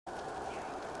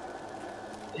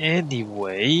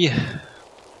Anyway,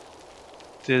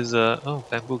 there's a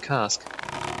bamboo cask.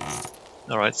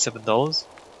 Alright, $7.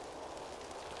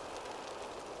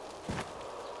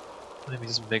 Let me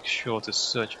just make sure to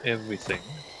search everything.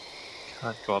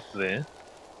 Can't go up there.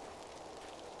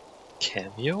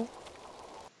 Cameo?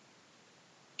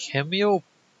 Cameo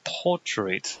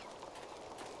portrait.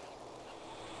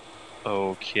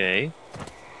 Okay.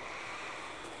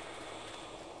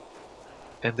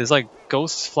 And there's like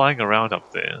ghosts flying around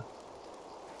up there.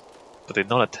 But they're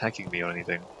not attacking me or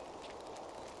anything.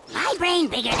 My brain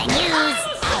bigger than yours.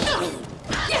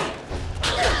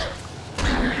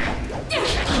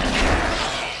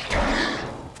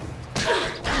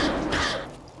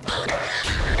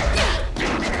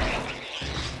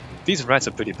 These rats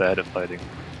are pretty bad at fighting.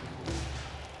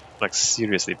 Like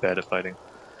seriously bad at fighting.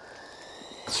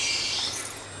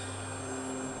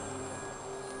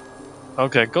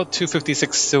 Okay, I got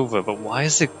 256 silver, but why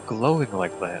is it glowing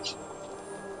like that?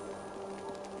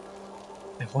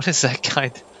 And what is that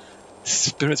kind?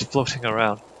 Spirits floating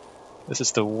around. This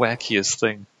is the wackiest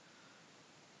thing.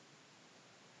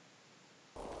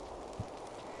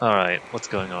 Alright, what's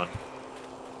going on?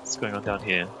 What's going on down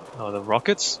here? Oh, the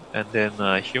rockets? And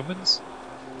then humans?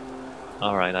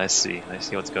 Alright, I see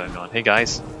what's going on. Hey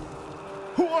guys.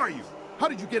 Who are you? How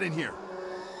did you get in here?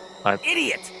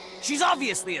 Idiot! She's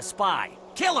obviously a spy.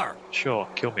 Kill her! Sure,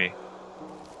 kill me.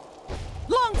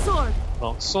 Longsword.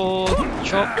 Long sword,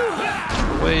 chop,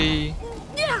 away.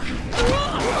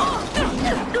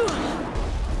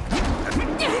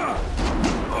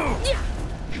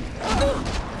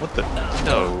 What the?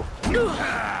 No.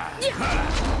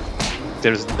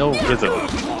 There is no rhythm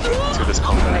to this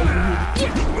combat.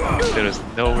 There is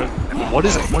no rhythm. What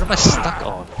is it? What am I stuck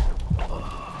on?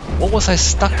 What was I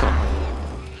stuck on?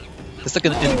 There's like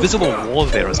an invisible wall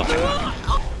there or something.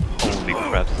 Holy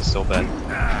crap, this is so bad.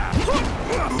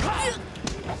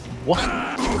 What?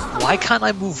 Why can't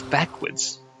I move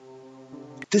backwards?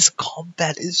 This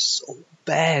combat is so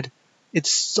bad. It's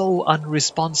so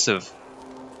unresponsive.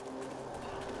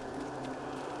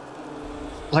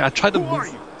 Like I tried to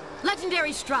move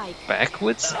Legendary strike.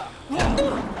 backwards. Look,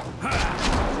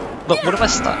 what am I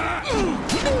stuck?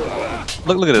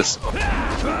 Look at this.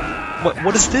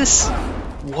 What is this?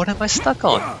 What am I stuck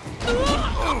on?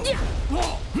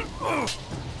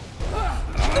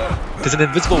 There's an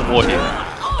invisible wall here.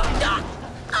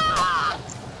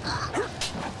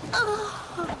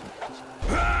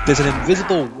 There's an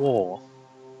invisible wall.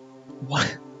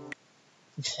 What?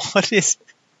 What is?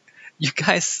 You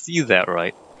guys see that,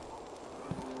 right?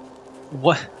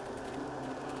 What?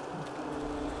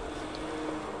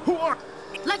 Who are?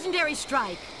 Legendary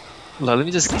strike. Look, let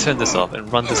me just turn this off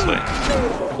and run this way.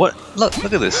 What? Look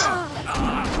at this.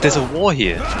 There's a wall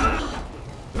here.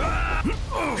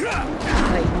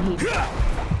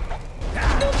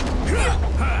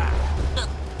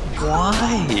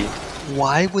 Why?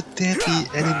 Why would there be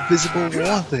an invisible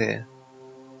wall there?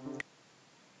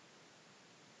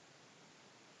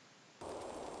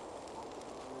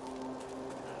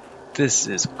 This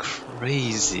is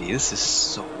crazy. This is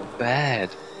so bad.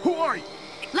 Who are you?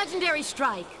 Legendary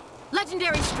strike.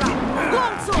 Legendary strike.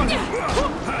 Longsword.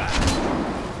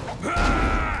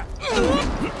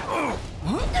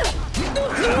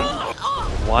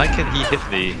 Why can he hit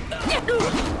me?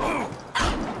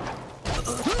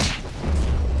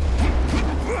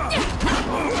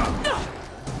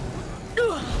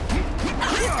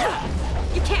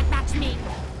 You can't match me.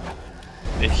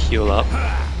 And heal up.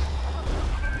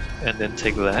 And then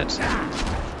take that.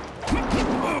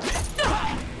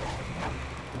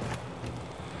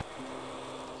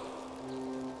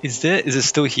 Is it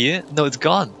still here? No, it's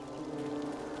gone.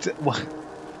 What?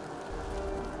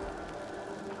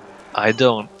 I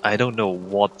don't know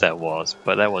what that was,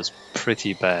 but that was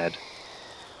pretty bad.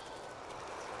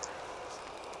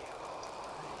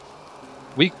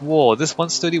 Weak war. This one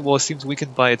sturdy war seems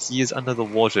weakened by its years under the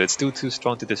water. It's still too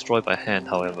strong to destroy by hand,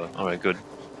 however. Alright, good.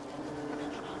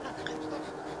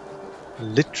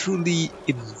 Literally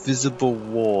invisible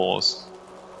walls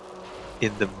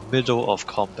in the middle of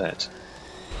combat.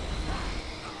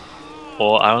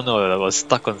 Or I don't know, I was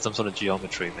stuck on some sort of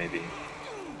geometry maybe.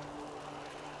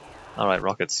 Alright,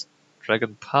 rockets.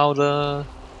 Dragon powder.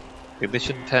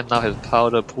 Ignition pan now has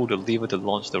powder. Pull the lever to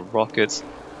launch the rockets.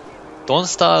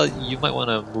 Dawnstar, you might want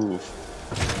to move.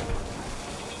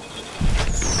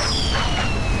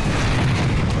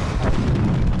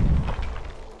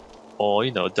 Or,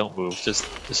 you know, don't move, just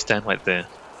stand right there.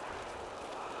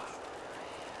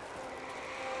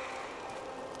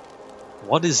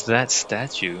 What is that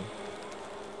statue?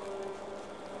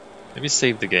 Let me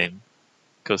save the game,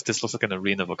 because this looks like an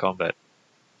arena for combat.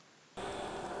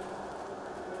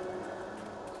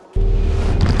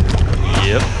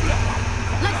 Yep.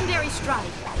 Legendary strike.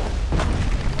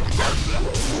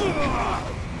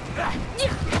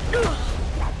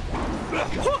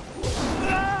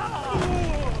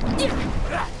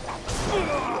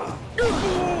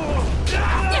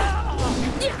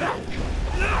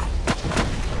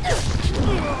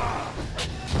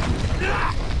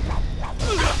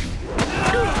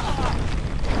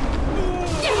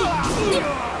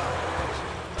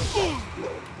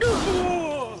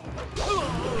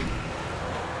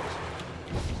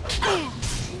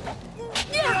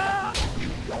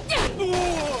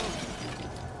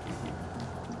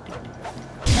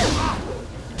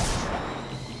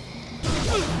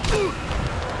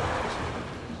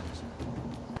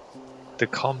 The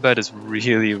combat is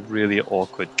really, really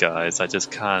awkward, guys. I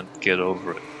just can't get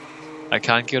over it. I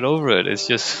can't get over it. It's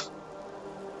just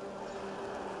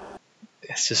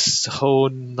so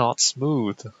not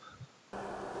smooth.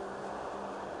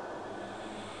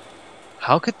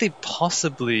 How could they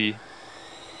possibly?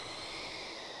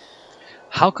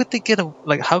 How could they get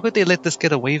how could they let this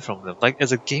get away from them? Like,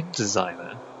 as a game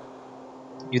designer,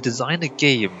 you design a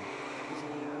game,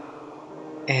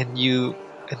 and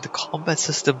the combat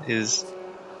system is,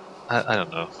 I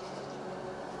don't know.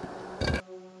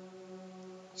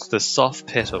 The soft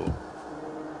petal.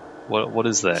 What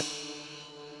is that?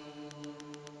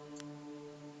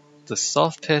 The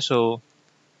soft petal,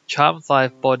 charm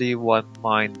 5, body 1,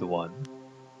 mind 1.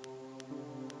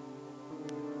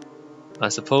 I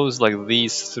suppose like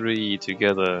these three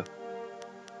together.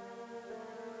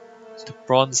 The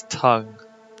bronze tongue.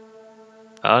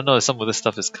 I don't know, some of this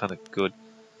stuff is kind of good.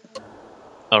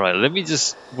 Alright, let me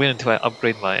just wait until I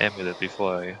upgrade my amulet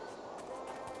before I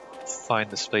find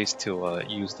the space to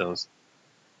use those.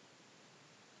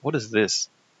 What is this?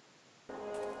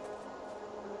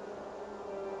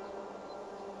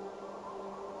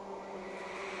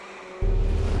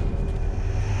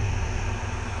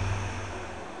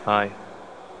 Hi.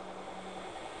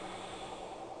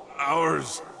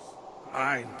 Ours.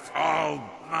 Mine. All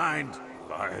mine.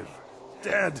 Alive.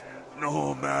 Dead.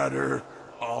 No matter.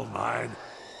 All mine.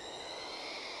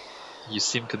 You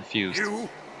seem confused. You?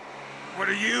 What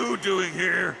are you doing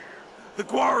here? The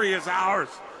quarry is ours.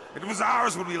 It was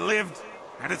ours when we lived,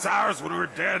 and it's ours when we're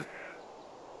dead.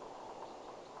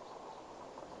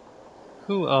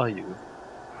 Who are you?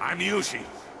 I'm Yushi.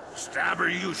 Stabber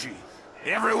Yushi.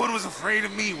 Everyone was afraid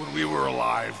of me when we were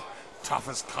alive.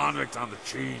 Toughest convict on the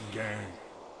chain gang.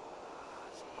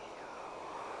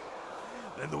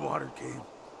 Then the water came.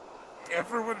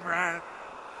 Everyone ran.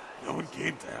 No one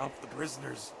came to help the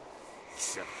prisoners.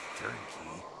 Except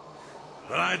Turnkey.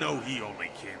 But I know he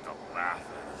only came to laugh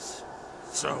at us.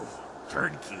 So,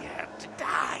 Turnkey had to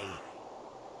die.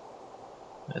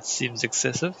 That seems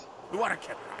excessive. The water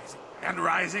kept rising and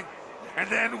rising, and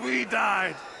then we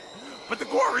died. But the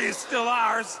quarry is still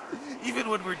ours, even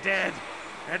when we're dead.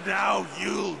 And now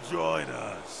you'll join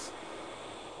us.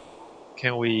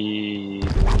 Can we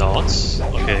not?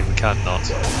 Okay, we can't not.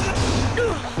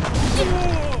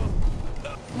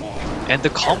 And the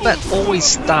combat always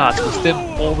starts with them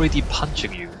already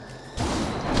punching you.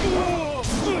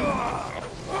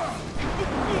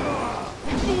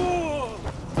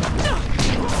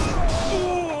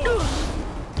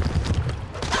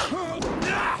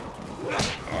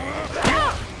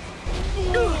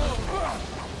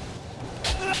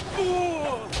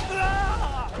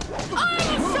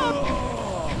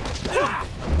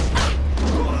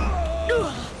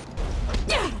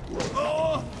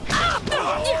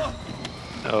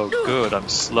 Oh good, I'm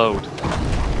slowed.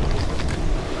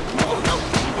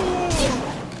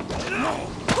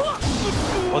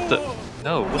 What the?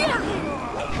 No. What the?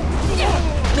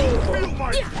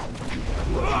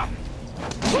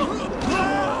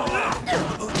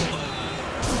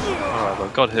 Alright, well,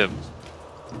 got him.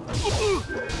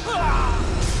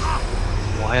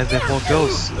 Why are there more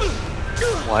ghosts?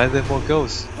 Why are there more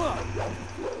ghosts?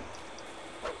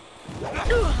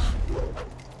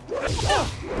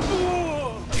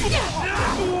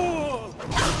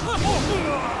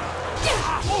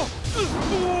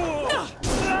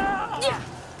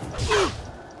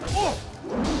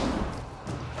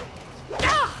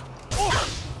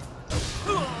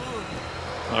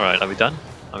 Alright, are we done?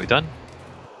 Are we done?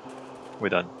 We're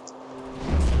done.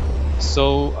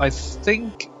 So I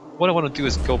think what I want to do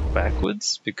is go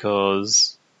backwards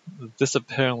because this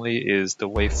apparently is the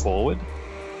way forward.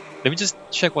 Let me just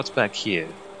check what's back here.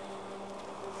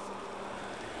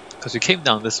 Because we came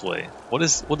down this way. What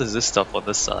is this stuff on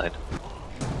this side?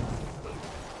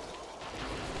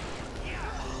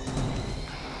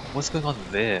 What's going on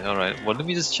there? Alright, well let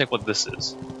me just check what this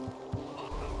is.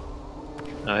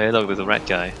 Oh, hey look, there's a rat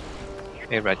guy.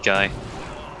 Hey rat guy.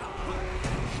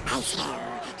 I smell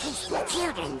tasty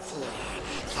children's here.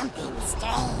 Something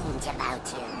strange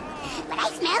about you. But I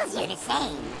smells you the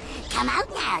same. Come out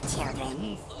now,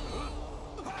 children.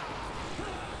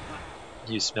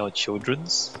 You smell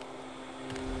children's?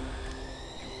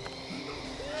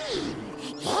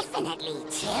 Definitely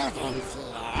children's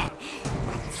here.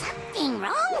 But something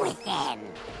wrong with them.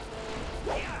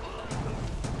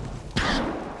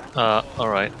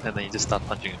 Alright, and then you just start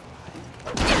punching him.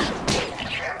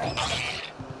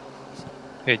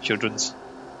 Hey, children's.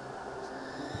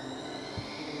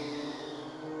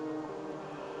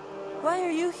 Why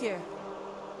are you here?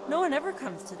 No one ever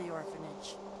comes to the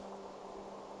orphanage.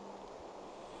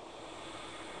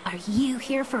 Are you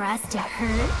here for us to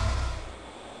hurt?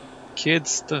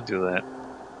 Kids, don't do that.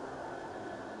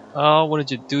 Oh, what did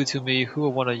you do to me? Who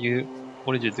or what are you?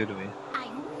 What did you do to me? I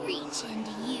reach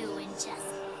into you and just,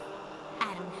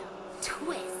 I don't know,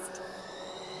 twist.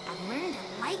 I've learned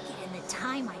to like it in the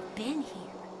time I've been here.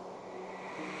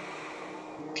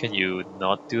 Can you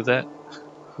not do that?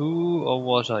 Who or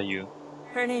what are you?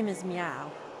 Her name is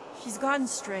Meow. She's gone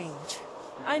strange.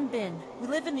 I'm Bin. We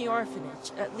live in the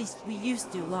orphanage. At least we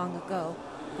used to long ago,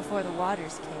 before the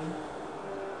waters came.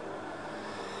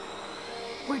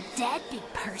 We're dead,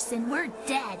 big person. We're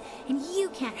dead, and you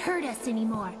can't hurt us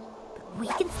anymore. But we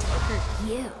can still hurt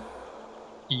you.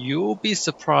 You'll be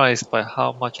surprised by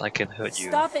how much I can hurt you.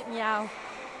 Stop it, Meow.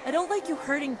 I don't like you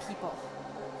hurting people.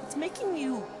 It's making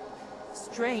you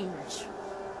strange.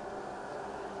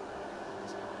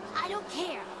 I don't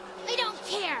care. I don't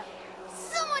care.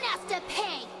 Someone has to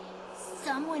pay.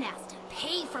 Someone has to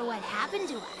pay for what happened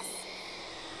to us.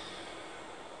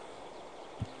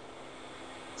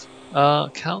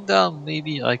 Countdown,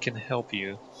 maybe I can help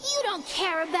you. You don't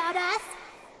care about us.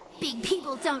 Big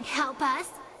people don't help us.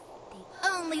 They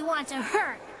only want to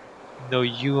hurt. No,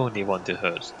 you only want to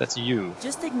hurt. That's you.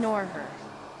 Just ignore her.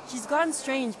 She's gone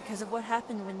strange because of what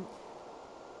happened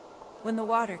when the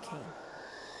water came.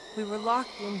 We were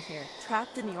locked in here,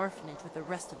 trapped in the orphanage with the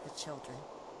rest of the children.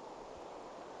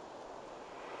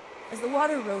 As the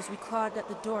water rose, we clawed at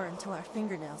the door until our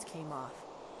fingernails came off.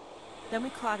 Then we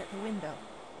clawed at the window.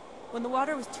 When the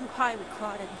water was too high, we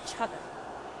clawed at each other.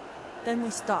 Then we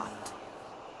stopped.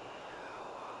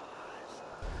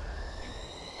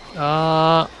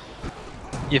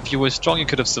 If you were strong, you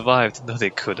could have survived. No, they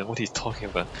couldn't. What are you talking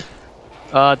about?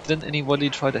 Didn't anybody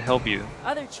try to help you?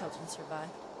 Other children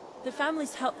survived. Their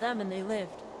families helped them and they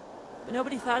lived. But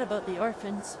nobody thought about the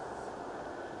orphans.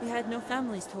 We had no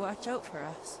families to watch out for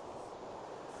us.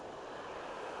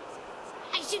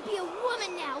 I should be a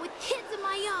woman now with kids of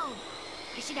my own.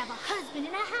 I should have a husband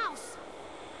and a house.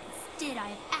 Instead, I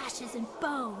have ashes and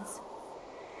bones.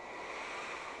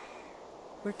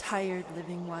 We're tired,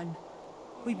 living one.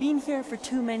 We've been here for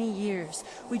too many years.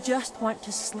 We just want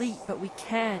to sleep, but we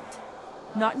can't.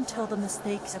 Not until the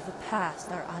mistakes of the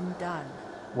past are undone.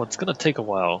 Well, it's gonna take a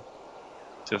while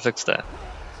to fix that.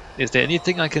 Is there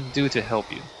anything I can do to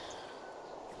help you? You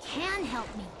can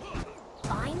help me.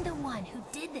 Find the one who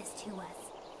did this to us.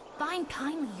 Find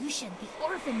kindly Yushin, the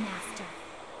orphan master.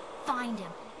 Find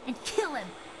him and kill him.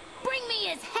 Bring me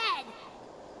his head!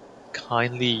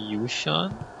 Kindly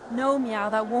Yushan? No, Meow,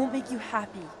 that won't make you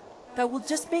happy. That will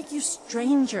just make you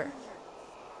stranger.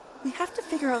 We have to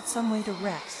figure out some way to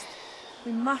rest.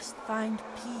 We must find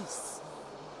peace.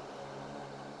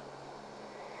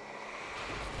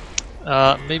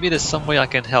 Maybe there's some way I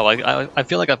can help. I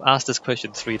feel like I've asked this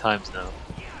question 3 times now.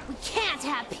 We can't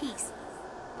have peace,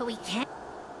 but we can.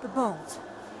 The bones.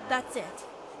 That's it.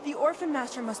 The orphan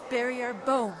master must bury our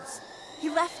bones. He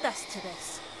left us to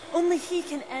this. Only he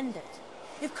can end it.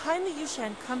 If kindly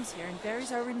Yushan comes here and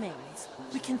buries our remains,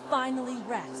 we can finally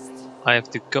rest. I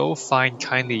have to go find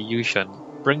kindly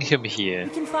Yushan. Bring him here. We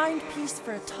can find peace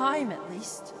for a time at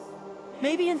least.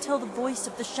 Maybe until the voice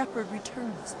of the shepherd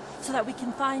returns, so that we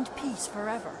can find peace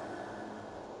forever.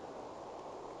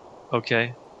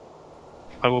 Okay.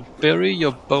 I will bury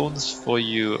your bones for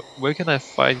you. Where can I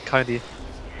find kindly...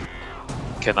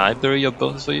 Can I bury your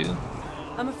bones for you?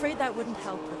 I'm afraid that wouldn't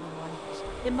help, little one.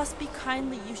 It must be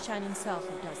kindly Yushan himself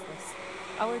who does this.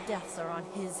 Our deaths are on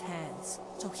his hands,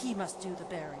 so he must do the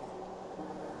burying.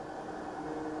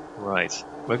 Right.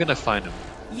 Where can I find him?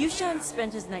 Yushan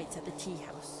spent his nights at the tea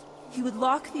house. He would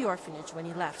lock the orphanage when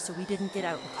he left so we didn't get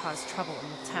out and cause trouble in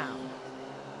the town.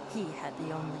 He had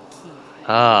the only key.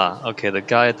 Ah, okay, the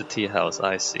guy at the tea house,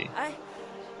 I see.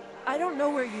 I don't know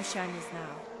where Yushan is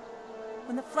now.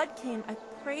 When the flood came, I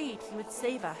prayed he would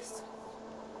save us.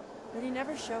 But he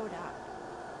never showed up.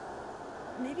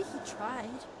 Maybe he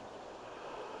tried.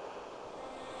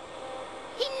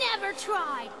 He never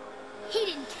tried. He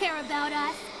didn't care about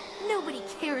us. Nobody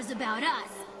cares about us.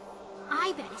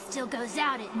 I bet he still goes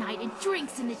out at night and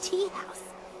drinks in the tea house.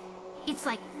 It's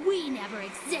like we never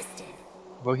existed.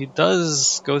 Well, he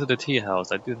does go to the tea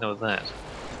house, I do know that.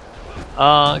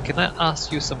 Can I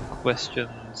ask you some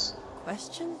questions?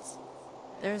 Questions?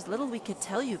 There's little we could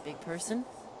tell you, big person.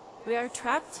 We are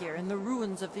trapped here in the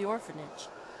ruins of the orphanage.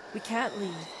 We can't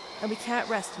leave, and we can't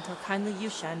rest until kindly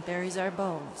Yushan buries our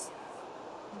bones.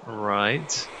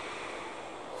 Right.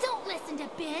 Don't listen to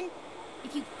Ben.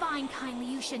 If you find kindly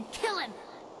Yushan, kill him.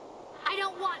 I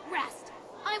don't want rest.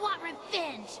 I want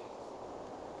revenge.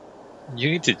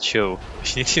 You need to chill.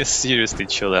 You need to seriously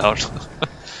chill out.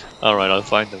 Alright, I'll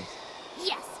find him.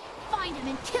 Yes, find him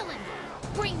and kill him.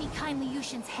 Bring me kindly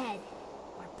Yushan's head.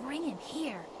 Or bring him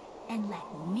here and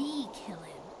let me kill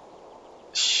him.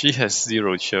 She has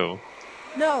zero chill.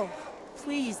 No,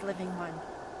 please, living one.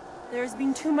 There has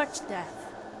been too much death.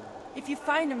 If you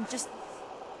find him, just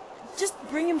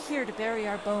bring him here to bury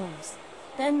our bones.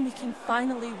 Then we can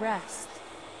finally rest.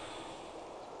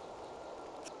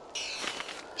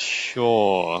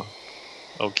 Sure.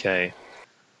 Okay.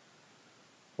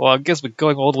 Well, I guess we're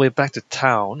going all the way back to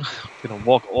town. We're gonna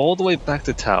walk all the way back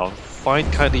to town,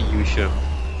 find kindly Yushan,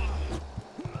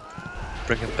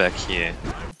 bring him back here.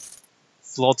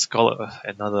 Flawed Scholar,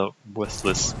 another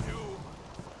worthless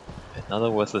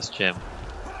gem.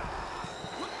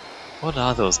 What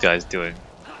are those guys doing?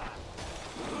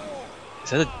 Is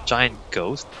that a giant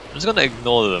ghost? I'm just gonna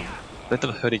ignore them. Let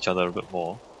them hurt each other a bit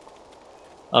more.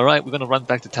 Alright, we're gonna run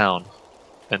back to town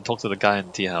and talk to the guy in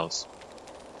the tea house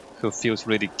who feels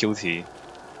really guilty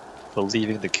for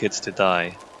leaving the kids to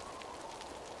die.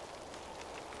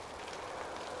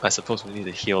 I suppose we need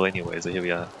to heal anyway, so here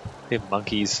we are. Hey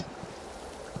monkeys.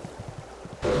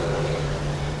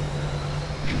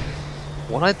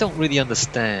 What I don't really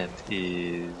understand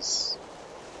is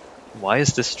why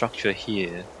is this structure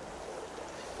here?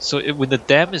 So when the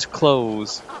dam is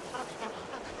closed,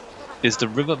 is the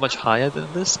river much higher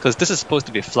than this? Because this is supposed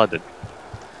to be flooded.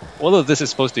 All of this is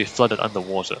supposed to be flooded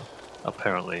underwater,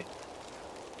 apparently.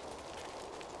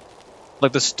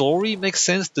 Like the story makes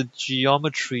sense, the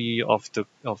geometry of the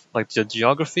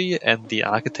geography and the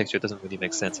architecture doesn't really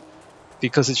make sense.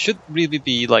 Because it should really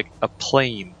be like a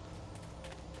plain.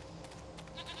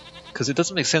 Because it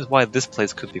doesn't make sense why this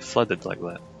place could be flooded like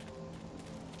that.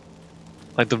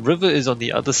 Like the river is on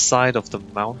the other side of the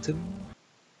mountain.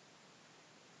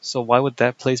 So why would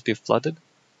that place be flooded?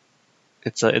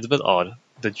 It's a bit odd.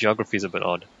 The geography is a bit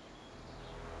odd.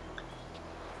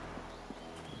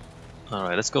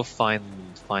 Alright, let's go find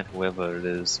whoever it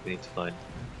is we need to find.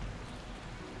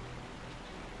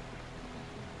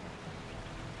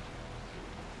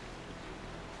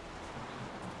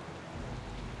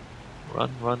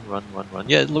 Run.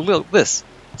 Yeah, look this.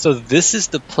 So this is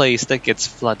the place that gets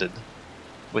flooded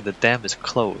when the dam is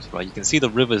closed, right? You can see the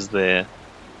rivers there.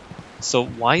 So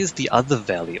why is the other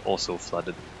valley also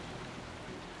flooded?